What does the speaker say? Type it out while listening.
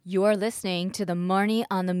You're listening to the Marnie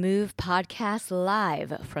on the Move podcast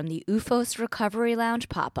live from the UFOS Recovery Lounge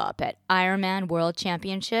pop-up at Ironman World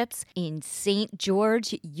Championships in St.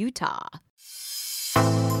 George, Utah.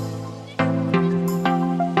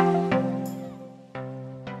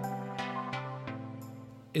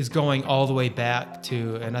 Is going all the way back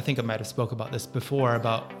to, and I think I might have spoke about this before,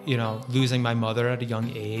 about, losing my mother at a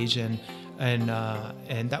young age, and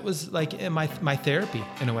that was like my therapy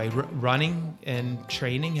in a way. Running and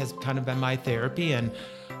training has kind of been my therapy, and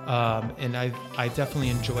I've definitely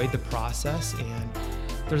enjoyed the process. And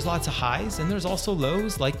there's lots of highs, and there's also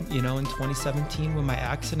lows, like in 2017 with my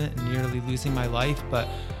accident and nearly losing my life. But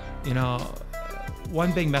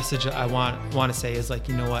one big message I want to say is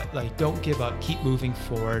don't give up, keep moving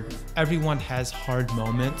forward. Everyone has hard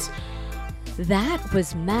moments. That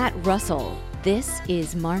was Matt Russell. This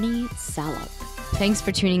is Marnie Salop. Thanks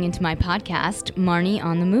for tuning into my podcast, Marnie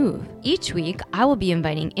on the Move. Each week, I will be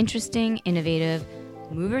inviting interesting, innovative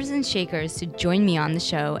movers and shakers to join me on the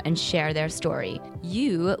show and share their story.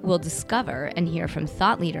 You will discover and hear from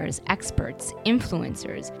thought leaders, experts,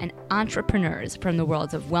 influencers, and entrepreneurs from the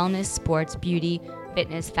worlds of wellness, sports, beauty,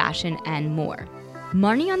 fitness, fashion, and more.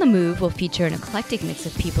 Marnie on the Move will feature an eclectic mix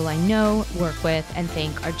of people I know, work with, and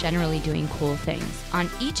think are generally doing cool things. On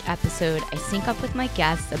each episode, I sync up with my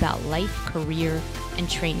guests about life, career, and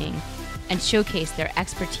training, and showcase their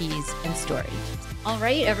expertise and story. All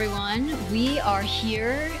right, everyone, we are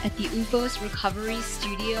here at the UFOS Recovery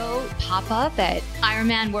Studio pop-up at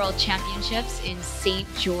Ironman World Championships in St.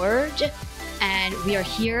 George, and we are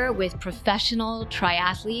here with professional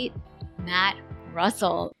triathlete Matt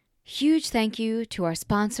Russell. Huge thank you to our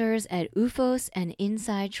sponsors at UFOS and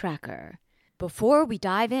Inside Tracker. Before we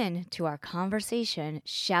dive in to our conversation,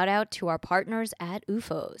 shout out to our partners at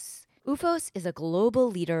UFOS. UFOS is a global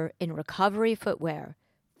leader in recovery footwear,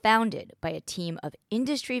 founded by a team of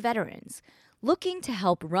industry veterans looking to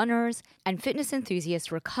help runners and fitness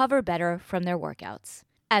enthusiasts recover better from their workouts.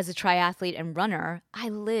 As a triathlete and runner, I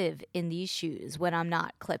live in these shoes when I'm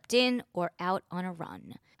not clipped in or out on a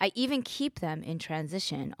run. I even keep them in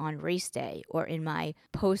transition on race day or in my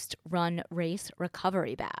post-run race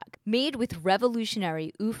recovery bag. Made with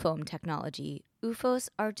revolutionary UFOAM technology, UFOs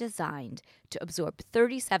are designed to absorb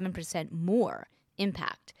 37% more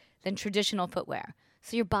impact than traditional footwear,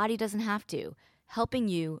 so your body doesn't have to, helping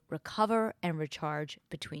you recover and recharge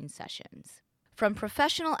between sessions. From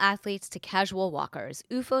professional athletes to casual walkers,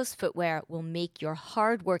 UFOS footwear will make your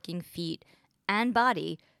hard-working feet and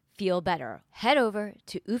body feel better. Head over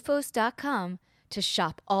to ufos.com to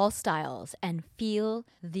shop all styles and feel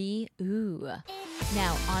the ooh.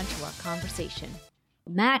 Now on to our conversation.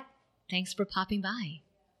 Matt, thanks for popping by.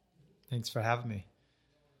 Thanks for having me.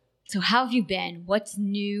 So how have you been? What's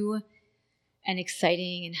new and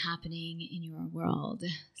exciting and happening in your world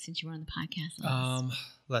since you were on the podcast last?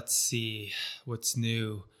 Let's see what's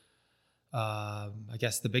new. I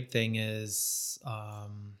guess the big thing is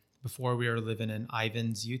before we were living in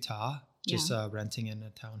Ivins, Utah, just renting in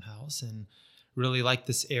a townhouse, and really liked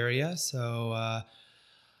this area. So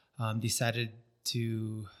decided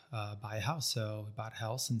to buy a house. So we bought a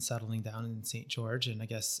house and settling down in St. George. And I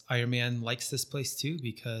guess Ironman likes this place too,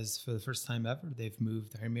 because for the first time ever, they've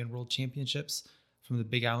moved the Ironman World Championships from the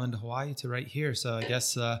big island of Hawaii to right here. So I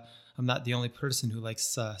guess I'm not the only person who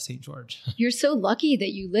likes St. George. You're so lucky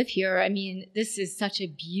that you live here. I mean, this is such a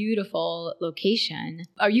beautiful location.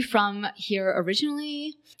 Are you from here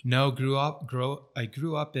originally? No, I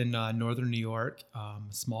grew up in northern New York,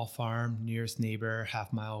 small farm, nearest neighbor,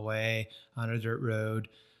 half-mile away on a dirt road.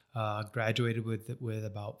 Graduated with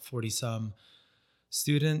about 40-some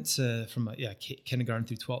students from kindergarten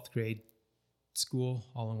through 12th grade school,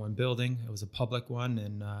 all in one building. It was a public one,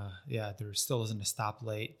 and there still isn't a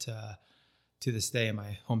stoplight to this day in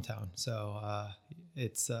my hometown. So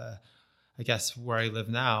it's I guess where I live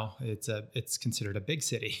now, it's considered a big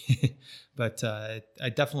city, but I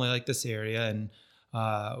definitely like this area. And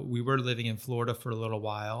we were living in Florida for a little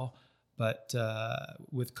while, but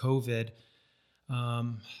with COVID,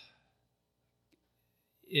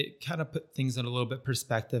 it kind of put things in a little bit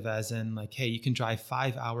perspective, as in like, hey, you can drive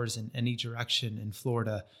 5 hours in any direction in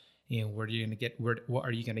Florida, and what are you going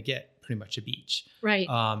to get? Pretty much a beach. Right.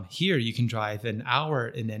 Here you can drive an hour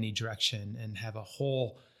in any direction and have a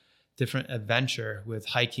whole different adventure with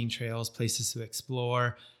hiking trails, places to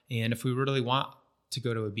explore. And if we really want to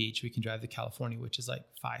go to a beach, we can drive to California, which is like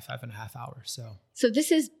 5.5 hours. So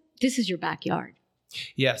this is your backyard.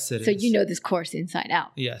 Yes, it is. So you know this course inside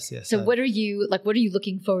out. Yes. So what are you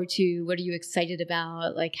looking forward to? What are you excited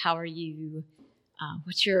about? Like, how are you,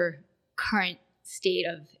 what's your current state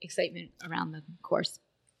of excitement around the course?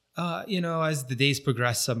 As the days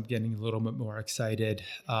progress, I'm getting a little bit more excited.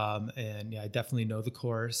 And yeah, I definitely know the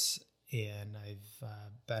course, and I've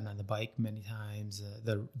been on the bike many times.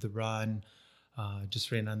 The run,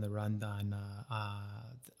 just ran on the run on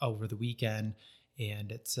over the weekend,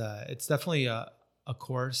 and it's definitely a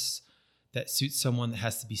course that suits someone that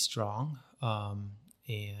has to be strong.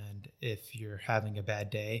 And if you're having a bad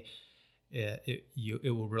day, it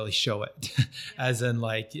will really show it. As in,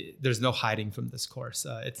 like, there's no hiding from this course.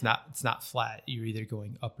 It's not flat. You're either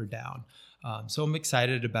going up or down. So I'm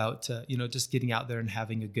excited about just getting out there and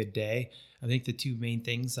having a good day. I think the two main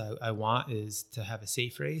things I want is to have a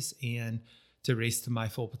safe race and to race to my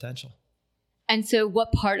full potential. And so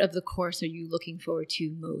what part of the course are you looking forward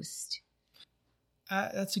to most?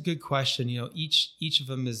 That's a good question. Each of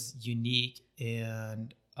them is unique,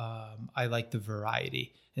 and I like the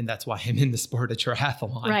variety, and that's why I'm in the sport of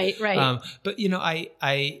triathlon. Right. But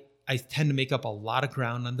I tend to make up a lot of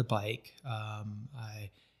ground on the bike.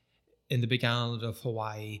 In the Big Island of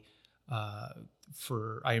Hawaii,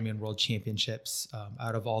 for Ironman World Championships,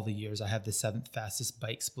 out of all the years, I have the 7th fastest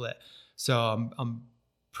bike split. So I'm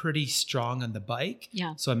pretty strong on the bike.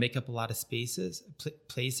 Yeah. So I make up a lot of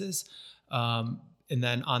places. And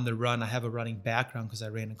then on the run, I have a running background because I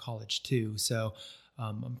ran in college too. So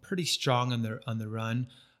I'm pretty strong on the run.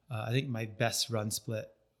 I think my best run split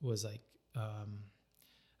was like, I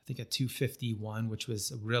think a 2:51, which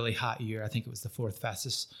was a really hot year. I think it was the 4th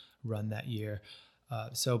fastest run that year.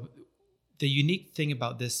 So the unique thing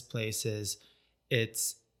about this place is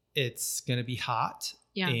it's going to be hot,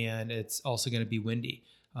 and it's also going to be windy.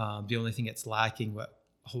 The only thing it's lacking, what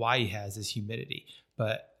Hawaii has, is humidity,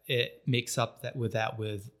 but it makes up with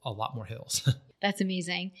a lot more hills. That's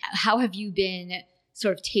amazing. How have you been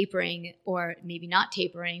sort of tapering, or maybe not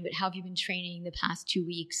tapering, but how have you been training the past 2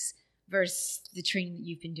 weeks versus the training that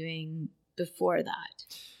you've been doing before that?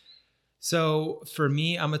 So for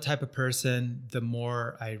me, I'm a type of person, the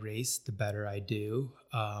more I race, the better I do.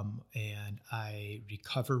 And I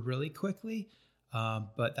recover really quickly.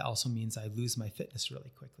 But that also means I lose my fitness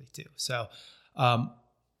really quickly too. So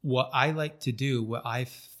what I like to do, what I've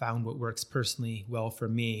found what works personally well for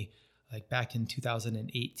me, like back in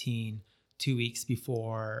 2018, 2 weeks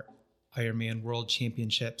before Ironman World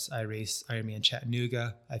Championships, I raced Ironman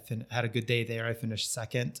Chattanooga. I had a good day there. I finished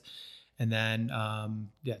 2nd. And then,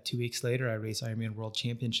 2 weeks later, I raced Ironman World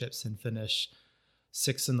Championships and finished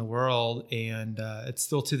 6th in the world. And it's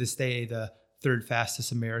still to this day the 3rd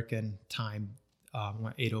fastest American time.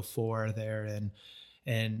 Went 8:04 there.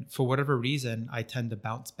 And for whatever reason, I tend to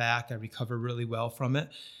bounce back. I recover really well from it.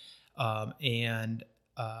 And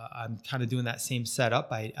I'm kind of doing that same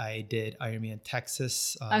setup. I did Ironman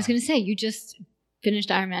Texas. I was going to say, you just finished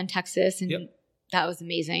Ironman Texas, and Yep. That was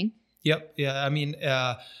amazing. Yep. Yeah. I mean,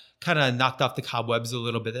 kind of knocked off the cobwebs a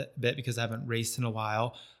little bit because I haven't raced in a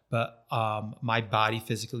while, but my body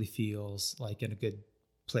physically feels like in a good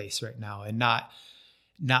place right now, and not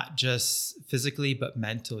just physically, but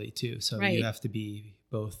mentally too. So Right. You have to be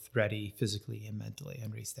both ready physically and mentally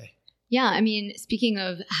on race day. Yeah, I mean, speaking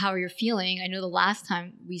of how you're feeling, I know the last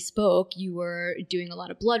time we spoke, you were doing a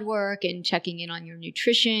lot of blood work and checking in on your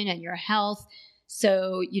nutrition and your health.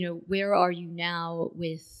 So, where are you now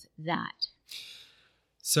with that?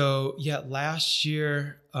 So last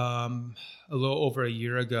year, a little over a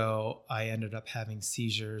year ago, I ended up having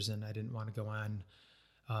seizures, and I didn't want to go on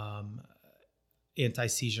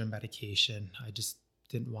anti-seizure medication. I just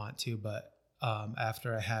didn't want to, but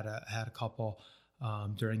after I had a couple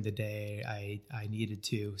during the day, I needed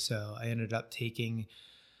to. So I ended up taking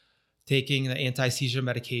the anti-seizure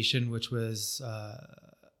medication, which was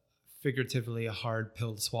figuratively a hard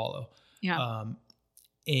pill to swallow. Yeah.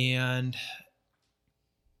 And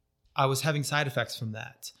I was having side effects from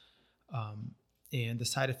that. And the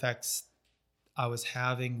side effects I was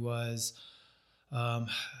having was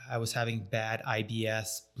I was having bad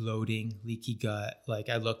IBS, bloating, leaky gut. Like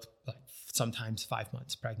I looked like sometimes 5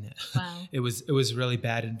 months pregnant. Wow. It was really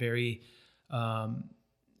bad and very, and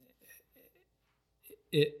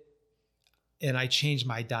I changed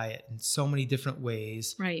my diet in so many different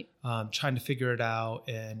ways, Right. Trying to figure it out.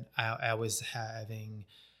 And I was having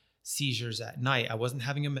seizures at night. I wasn't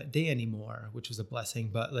having them at day anymore, which was a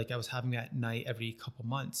blessing, but like I was having them at night every couple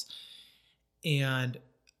months. And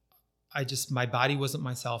my body wasn't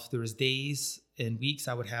myself. There was days and weeks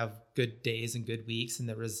I would have good days and good weeks. And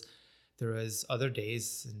there was other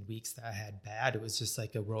days and weeks that I had bad. It was just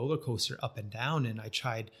like a roller coaster up and down. And I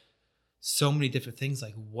tried so many different things,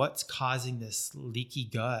 like what's causing this leaky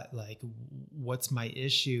gut? Like what's my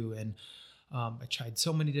issue? And I tried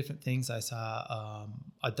so many different things. I saw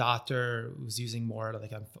a doctor who was using more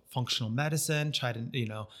like a functional medicine, tried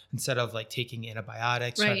to, instead of like taking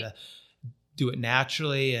antibiotics, try to do it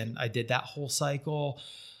naturally. And I did that whole cycle.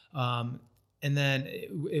 And then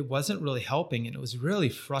it wasn't really helping, and it was really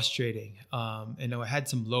frustrating. And I had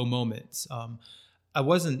some low moments. I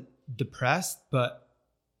wasn't depressed, but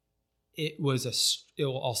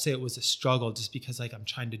I'll say it was a struggle, just because like I'm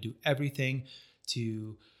trying to do everything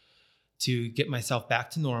to get myself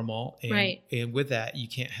back to normal. And, and with that, you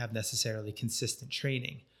can't have necessarily consistent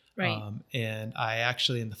training. And I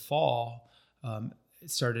actually in the fall,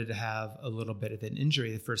 started to have a little bit of an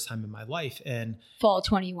injury the first time in my life. And fall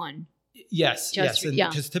 21. Yes. And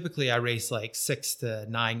because typically I race like 6 to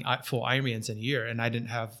 9 full Ironmans in a year, and I didn't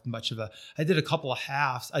have much of I did a couple of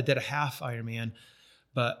halves. I did a half Ironman,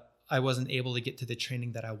 but I wasn't able to get to the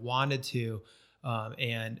training that I wanted to.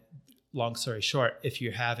 And long story short, if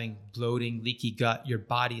you're having bloating, leaky gut, your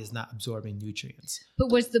body is not absorbing nutrients.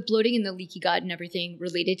 But was the bloating and the leaky gut and everything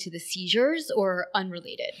related to the seizures or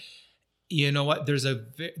unrelated? You know what? There's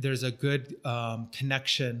a good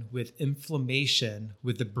connection with inflammation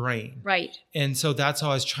with the brain. Right. And so that's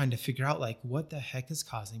how I was trying to figure out, like, what the heck is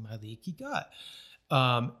causing my leaky gut?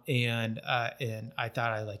 And I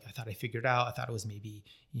thought I figured out. I thought it was maybe,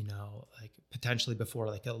 like potentially before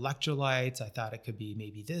like electrolytes. I thought it could be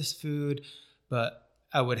maybe this food, but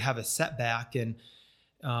I would have a setback, and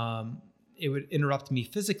it would interrupt me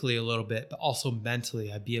physically a little bit, but also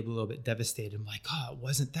mentally I'd be a little bit devastated. I'm like, oh, it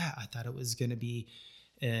wasn't that. I thought it was going to be.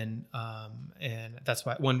 And that's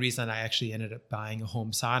why one reason I actually ended up buying a home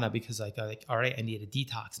sauna, because like, all right, I need a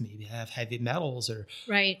detox. Maybe I have heavy metals or,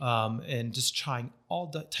 and just trying all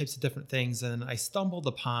the types of different things. And I stumbled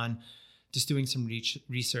upon just doing some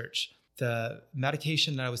research. The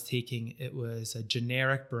medication that I was taking, it was a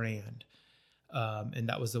generic brand. And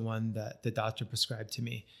that was the one that the doctor prescribed to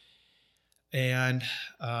me. And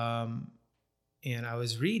I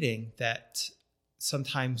was reading that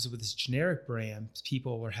sometimes with this generic brand,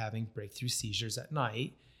 people were having breakthrough seizures at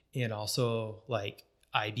night, and also like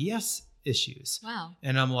IBS issues. Wow.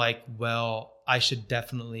 And I'm like, well, I should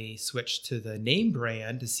definitely switch to the name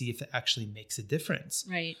brand to see if it actually makes a difference.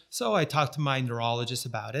 Right. So I talked to my neurologist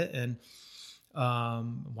about it, and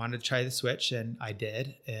wanted to try the switch, and I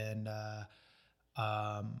did. And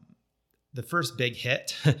the first big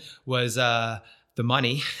hit was the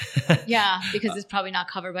money. Yeah, because it's probably not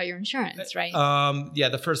covered by your insurance, right? Yeah,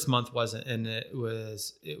 the first month wasn't, and it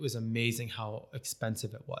was amazing how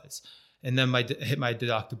expensive it was. And then hit my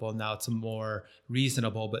deductible. Now it's a more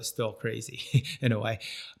reasonable, but still crazy in a way.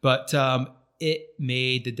 But it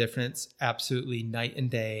made the difference absolutely night and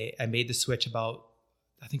day. I made the switch about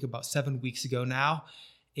 7 weeks ago now,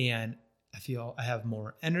 and I feel I have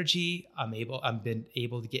more energy. I've been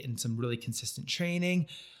able to get in some really consistent training.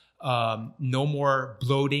 No more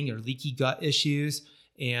bloating or leaky gut issues.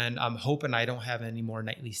 And I'm hoping I don't have any more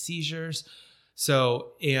nightly seizures.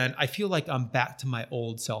 So, and I feel like I'm back to my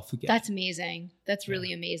old self again. That's amazing. That's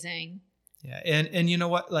really amazing. Yeah. And you know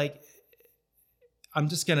what, like, I'm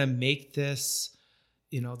just going to make this,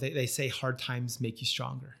 they say hard times make you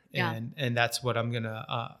stronger. Yeah. And that's what I'm going to,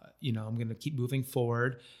 I'm going to keep moving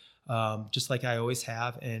forward. Just like I always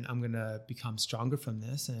have, and I'm going to become stronger from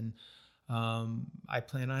this. And I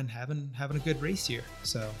plan on having a good race here.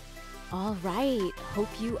 So, all right. Hope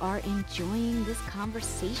you are enjoying this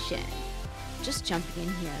conversation. Just jumping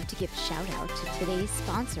in here to give a shout out to today's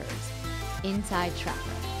sponsors, Inside Tracker.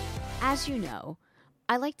 As you know,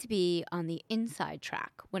 I like to be on the inside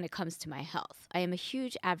track when it comes to my health. I am a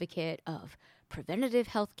huge advocate of preventative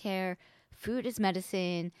health care, food as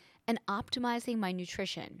medicine, and optimizing my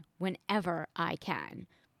nutrition whenever I can,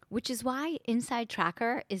 which is why Inside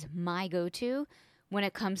Tracker is my go-to when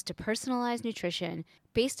it comes to personalized nutrition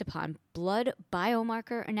based upon blood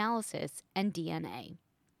biomarker analysis and DNA.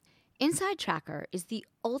 Inside Tracker is the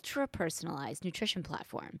ultra-personalized nutrition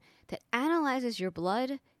platform that analyzes your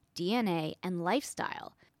blood, DNA, and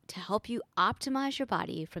lifestyle to help you optimize your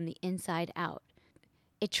body from the inside out.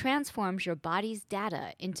 It transforms your body's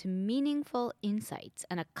data into meaningful insights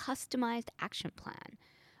and a customized action plan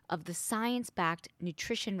of the science-backed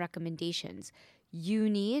nutrition recommendations you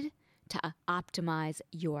need to optimize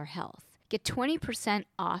your health. Get 20%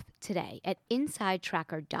 off today at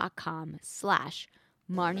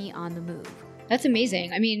insidetracker.com/Marnie on the move. That's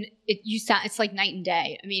amazing. I mean, it's like night and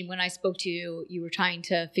day. I mean, when I spoke to you, you were trying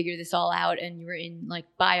to figure this all out and you were in like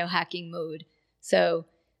biohacking mode. So,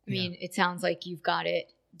 I mean, It sounds like you've got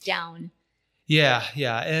it down. Yeah.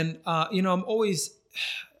 And, I'm always,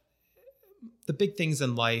 the big things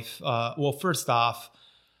in life. Well, first off,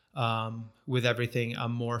 with everything.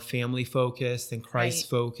 I'm more family focused and Christ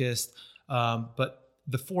focused. But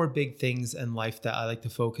the four big things in life that I like to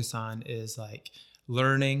focus on is like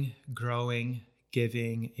learning, growing,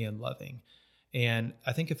 giving, and loving. And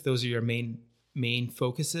I think if those are your main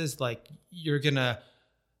focuses, like you're gonna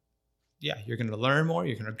learn more,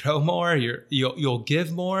 you're gonna grow more, you'll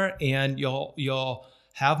give more, and you'll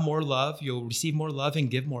have more love, you'll receive more love and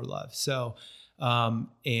give more love. So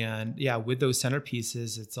with those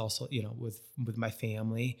centerpieces, it's also, with my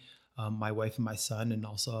family, my wife and my son, and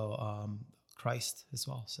also Christ as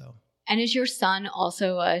well. So. And is your son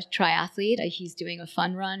also a triathlete? He's doing a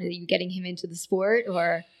fun run. Are you getting him into the sport,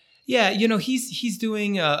 or? Yeah, he's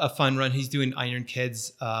doing a fun run. He's doing Iron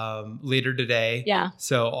Kids later today. Yeah.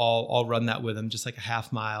 So I'll run that with him, just like a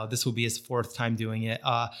half mile. This will be his fourth time doing it.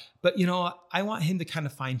 But I want him to kind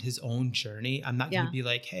of find his own journey. I'm not going to be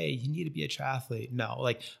like, hey, you need to be a triathlete. No,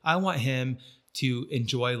 like I want him to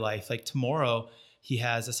enjoy life. Like tomorrow, he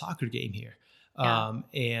has a soccer game here,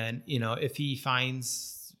 and if he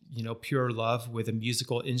finds pure love with a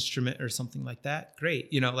musical instrument or something like that, great.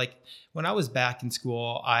 Like when I was back in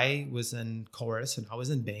school, I was in chorus and I was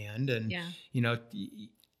in band. And,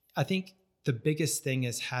 I think the biggest thing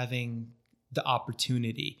is having the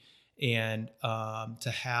opportunity and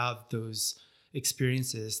to have those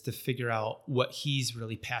experiences to figure out what he's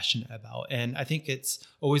really passionate about. And I think it's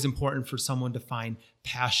always important for someone to find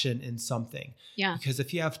passion in something. Yeah. Because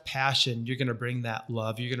if you have passion, you're going to bring that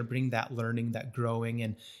love, you're going to bring that learning, that growing,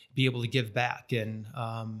 and be able to give back. And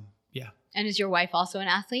And is your wife also an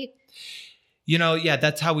athlete?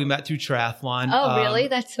 That's how we met, through triathlon. Oh, really?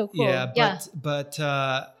 That's so cool. But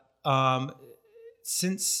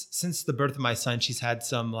since the birth of my son, she's had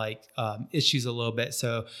some issues a little bit.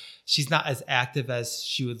 So she's not as active as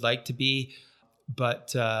she would like to be.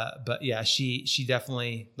 But yeah, she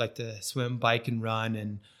definitely liked to swim, bike, and run.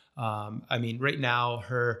 And right now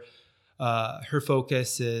her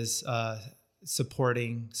focus is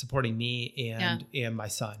supporting me and my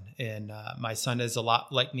son. And my son is a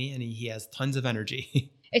lot like me, and he has tons of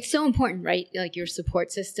energy. It's so important, right? Like your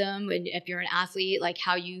support system, and if you're an athlete, like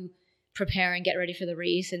how you prepare and get ready for the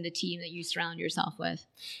race, and the team that you surround yourself with.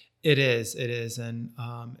 It is. And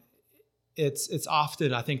it's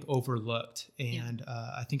often, I think, overlooked. And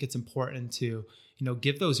I think it's important to,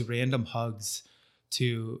 give those random hugs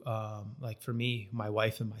to, for me, my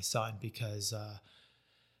wife and my son, because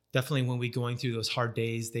definitely when we're going through those hard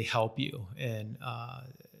days, they help you. And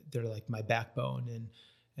they're like my backbone.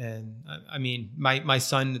 And my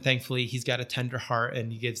son, thankfully, he's got a tender heart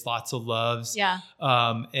and he gives lots of loves. Yeah.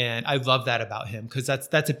 And I love that about him, because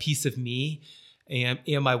that's a piece of me and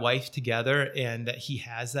my wife together, and that he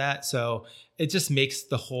has that. So it just makes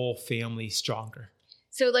the whole family stronger.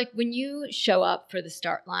 So like when you show up for the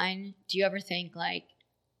start line, do you ever think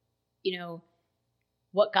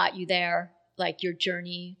what got you there, like your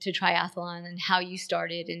journey to triathlon and how you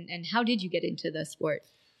started, and how did you get into the sport?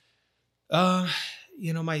 My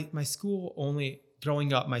school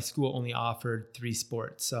growing up, my school only offered 3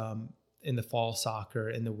 sports. In the fall, soccer;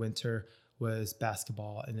 in the winter was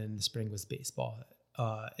basketball; and in the spring was baseball.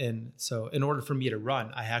 And so in order for me to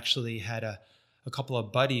run, I actually had a couple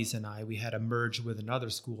of buddies and we had to merge with another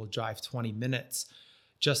school, drive 20 minutes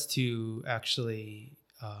just to actually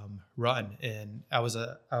run. And I was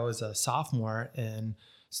a sophomore, and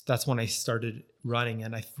that's when I started running.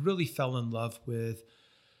 And I really fell in love with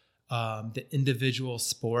the individual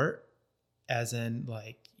sport, as in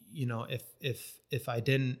if I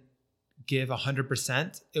didn't give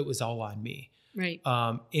 100%, it was all on me. Right.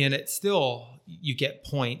 And it's still, you get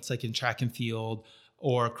points like in track and field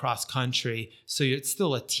or cross country. So it's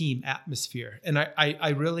still a team atmosphere. And I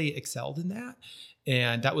really excelled in that.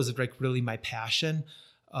 And that was like really my passion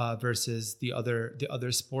versus the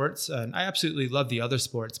other sports. And I absolutely love the other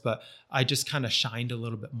sports, but I just kind of shined a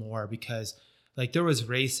little bit more because there was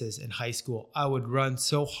races in high school. I would run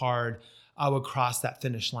so hard, I would cross that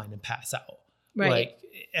finish line and pass out. Right.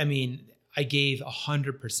 I gave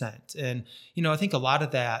 100%. And, I think a lot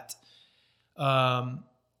of that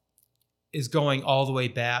is going all the way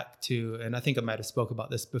back to, and I think I might've spoke about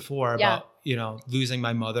this before, about, losing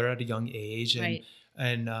my mother at a young age. And,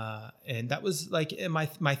 right. and that was like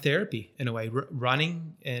my therapy in a way.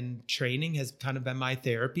 Running and training has kind of been my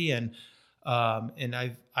therapy. And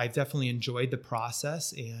I've definitely enjoyed the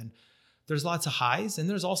process, and there's lots of highs and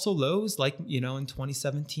there's also lows, like, in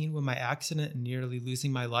 2017 with my accident and nearly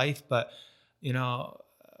losing my life. But,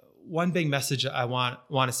 one big message I want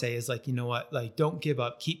to say is don't give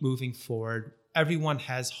up, keep moving forward. Everyone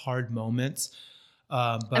has hard moments.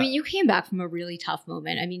 But you came back from a really tough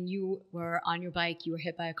moment. You were on your bike, you were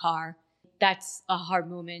hit by a car. that's a hard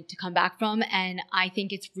moment to come back from. And I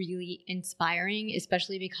think it's really inspiring,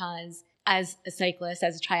 especially because as a cyclist,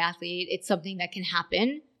 as a triathlete, it's something that can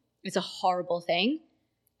happen. It's a horrible thing.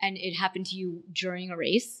 And it happened to you during a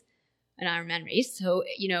race, an Ironman race. So,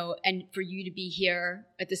 and for you to be here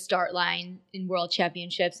at the start line in World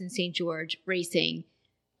Championships in St. George racing,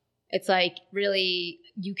 it's like really,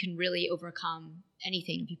 you can really overcome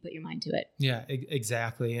anything if you put your mind to it. Yeah,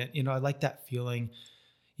 exactly. And, I like that feeling,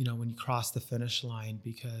 when you cross the finish line,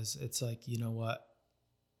 because it's like, you know what,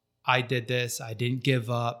 I did this, I didn't give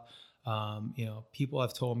up. People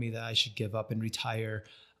have told me that I should give up and retire.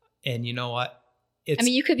 And you know what?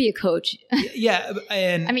 You could be a coach. Yeah.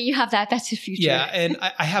 And you have that. That's the future. Yeah. And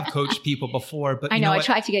I have coached people before, but I know I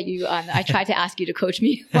tried to get you on. I tried to ask you to coach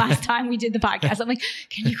me last time we did the podcast. I'm like,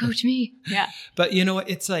 can you coach me? Yeah. But you know what?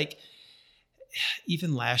 It's like,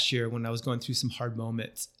 even last year when I was going through some hard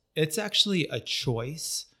moments, it's actually a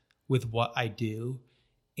choice with what I do.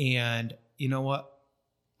 And you know what?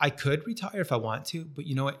 I could retire if I want to, but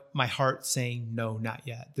you know what? My heart's saying, no, not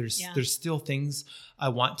yet. There's still things I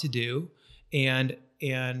want to do. And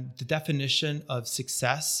the definition of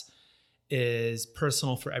success is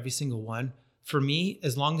personal for every single one. For me,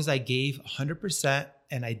 as long as I gave 100%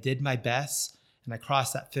 and I did my best and I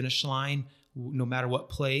crossed that finish line, no matter what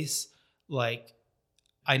place, like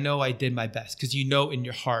I know I did my best, because in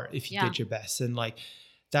your heart if you did your best. And like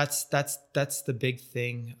that's the big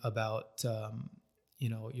thing about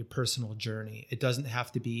your personal journey. It doesn't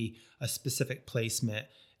have to be a specific placement.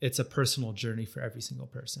 It's a personal journey for every single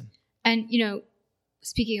person. And,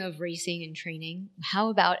 speaking of racing and training, how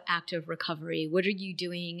about active recovery? What are you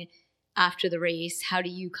doing after the race? How do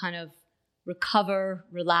you kind of recover,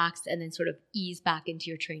 relax, and then sort of ease back into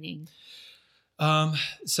your training? That's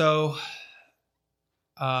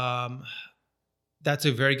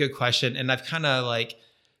a very good question. And I've kind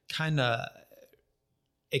of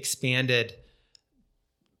expanded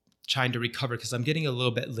trying to recover, because I'm getting a little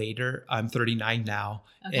bit later. I'm 39 now.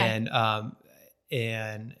 Okay.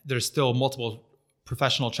 And there's still multiple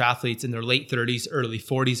professional triathletes in their late 30s, early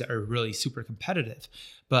 40s that are really super competitive,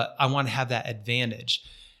 but I want to have that advantage.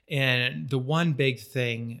 And the one big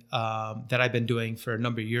thing that I've been doing for a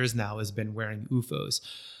number of years now has been wearing OOFOS,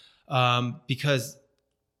 because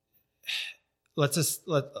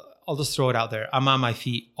I'll just throw it out there. I'm on my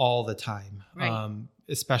feet all the time, right.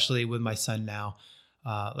 Especially with my son now.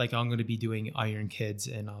 Like I'm going to be doing Iron Kids,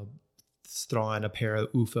 and I'll throw on a pair of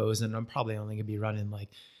OOFOS, and I'm probably only going to be running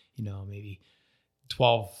maybe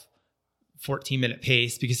 12, 14 minute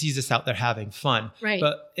pace, because he's just out there having fun. Right.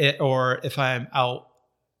 Or if I'm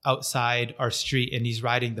outside our street and he's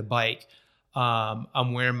riding the bike,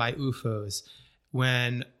 I'm wearing my OOFOS.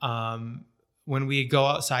 When we go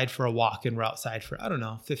outside for a walk and we're outside for,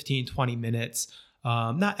 15, 20 minutes,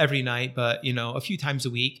 not every night, but a few times a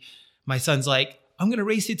week, my son's like, I'm going to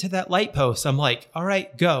race you to that light post. I'm like, all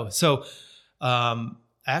right, go. So, I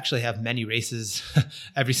actually have many races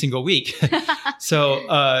every single week. So,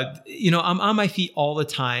 I'm on my feet all the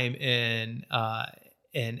time. And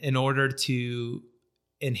in order to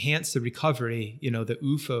enhance the recovery, the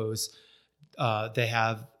OOFOS, they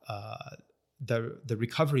have the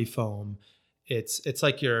recovery foam. It's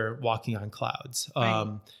like you're walking on clouds.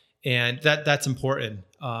 Right. And that's important.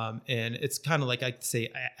 And it's kind of like I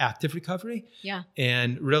say active recovery. Yeah.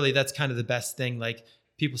 And really that's kind of the best thing. Like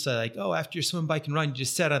people say like, oh, after you swim, bike and run, you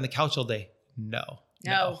just sit on the couch all day. No.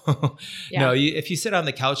 Yeah. No, if you sit on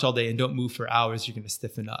the couch all day and don't move for hours, you're going to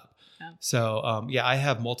stiffen up. Yeah. So, I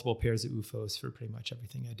have multiple pairs of OOFOS for pretty much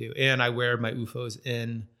everything I do. And I wear my OOFOS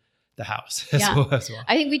in the house as well.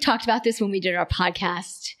 I think we talked about this when we did our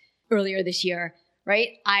podcast earlier this year.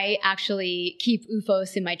 Right? I actually keep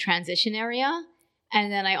OOFOS in my transition area.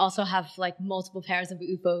 And then I also have like multiple pairs of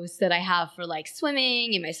OOFOS that I have for like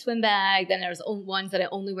swimming in my swim bag. Then there's ones that I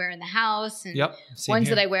only wear in the house, and ones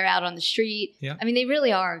that I wear out on the street. Yep. They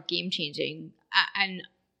really are game changing. And,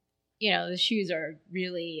 the shoes are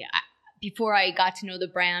really, before I got to know the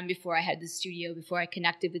brand, before I had the studio, before I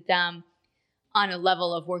connected with them on a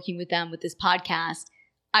level of working with them with this podcast,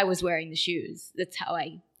 I was wearing the shoes. That's how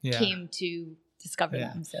I came to discover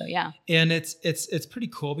them. So and it's pretty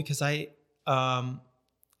cool because I'm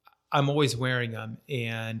always wearing them,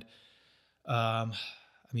 and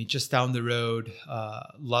just down the road,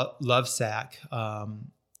 Lovesac,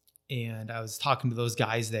 and I was talking to those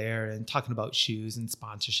guys there and talking about shoes and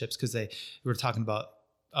sponsorships, because we were talking about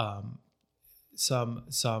some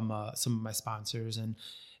of my sponsors, and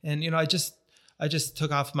I just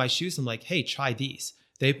took off my shoes and like, hey, try these.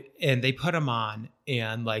 they put them on,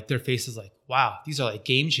 and like their face is like, wow, these are like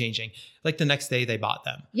game changing. Like the next day they bought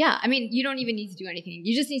them. Yeah. I mean, you don't even need to do anything.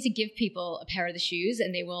 You just need to give people a pair of the shoes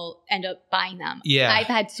and they will end up buying them. Yeah. I've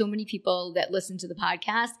had so many people that listen to the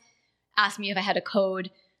podcast ask me if I had a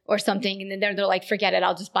code or something. And then they're like, forget it.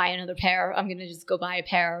 I'll just buy another pair. I'm going to just go buy a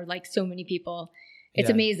pair. Like so many people. It's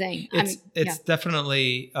amazing. It's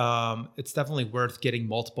definitely worth getting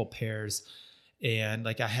multiple pairs. And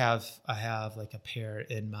like I have like a pair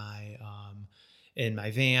in my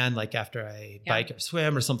van, like after I bike or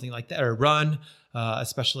swim or something like that, or run,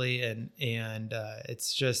 especially. And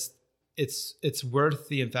it's worth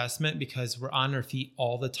the investment because we're on our feet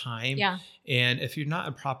all the time. Yeah. And if you're not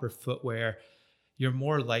in proper footwear, you're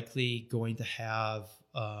more likely going to have,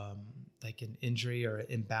 like an injury or an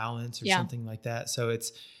imbalance or something like that. So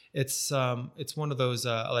it's one of those,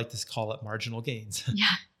 I like to call it marginal gains. Yeah,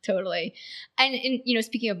 totally. And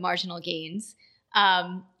speaking of marginal gains,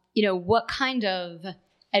 what kind of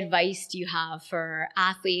advice do you have for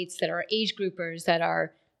athletes that are age groupers that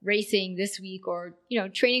are racing this week or,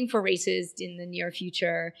 training for races in the near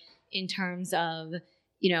future in terms of,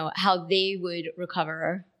 how they would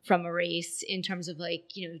recover from a race in terms of like,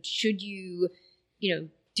 should you,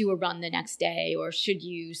 do a run the next day or should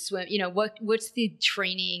you swim? What's the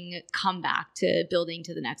training comeback to building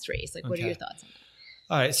to the next race? Like, what are your thoughts on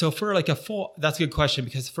that? All right. So for like that's a good question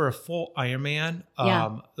because for a full Ironman,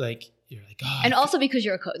 like you're like, oh, and also because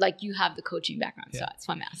you're a coach, like you have the coaching background. So that's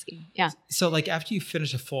why I'm asking. Yeah. So like after you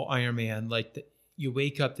finish a full Ironman, like you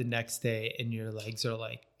wake up the next day and your legs are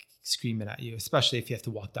like screaming at you, especially if you have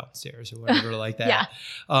to walk downstairs or whatever like that.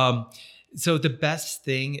 Yeah. So the best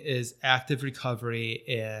thing is active recovery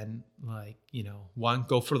and like, one,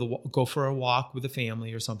 go for a walk with the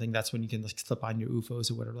family or something. That's when you can like slip on your UFOs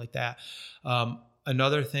or whatever like that.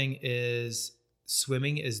 Another thing is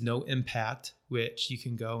swimming is no impact, which you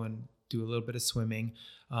can go and do a little bit of swimming.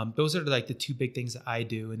 Those are like the two big things that I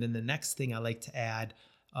do. And then the next thing I like to add,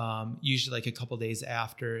 usually like a couple days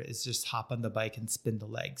after, is just hop on the bike and spin the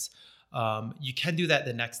legs. You can do that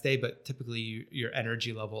the next day, but typically your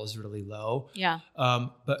energy level is really low. Yeah.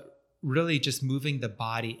 But really just moving the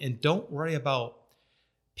body, and don't worry about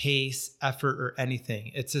pace, effort, or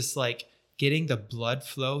anything. It's just like getting the blood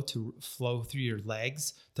flow to flow through your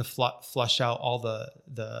legs to flush out all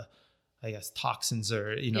the I guess toxins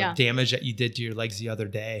or damage that you did to your legs the other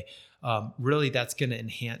day. Really, that's going to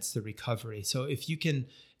enhance the recovery. So if you can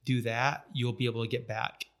do that, you'll be able to get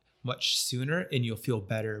back much sooner and you'll feel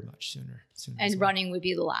better much sooner. And running would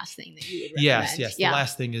be the last thing that you would recommend. Yes. The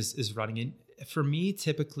last thing is running. And for me,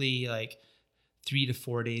 typically like 3 to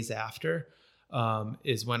 4 days after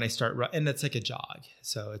is when I start running, and that's like a jog.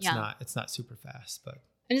 So it's not super fast, but.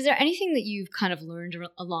 And is there anything that you've kind of learned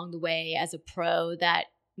along the way as a pro that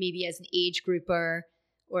maybe as an age grouper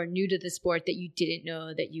or new to the sport that you didn't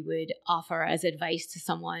know that you would offer as advice to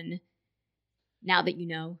someone now that you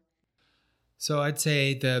know? So I'd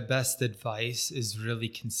say the best advice is really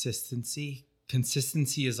consistency.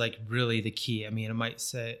 Consistency is like really the key. I mean, it might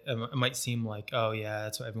seem like, oh yeah,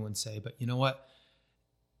 that's what everyone say, but you know what?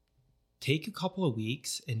 Take a couple of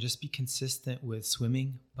weeks and just be consistent with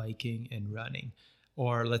swimming, biking, and running.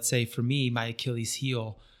 Or let's say for me, my Achilles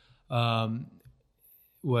heel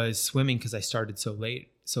was swimming because I started so late.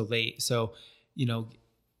 So,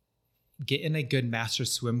 get in a good master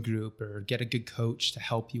swim group or get a good coach to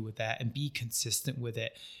help you with that and be consistent with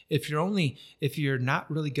it. If you're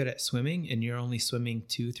not really good at swimming and you're only swimming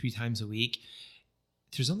 2-3 times a week,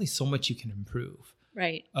 there's only so much you can improve.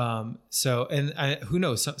 Right. Who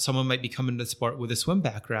knows, someone might be coming to the sport with a swim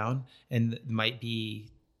background and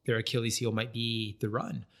their Achilles heel might be the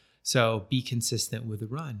run. So be consistent with the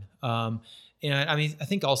run. And I mean, I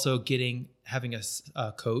think also having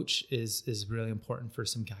a coach is really important for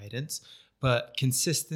some guidance, but consistent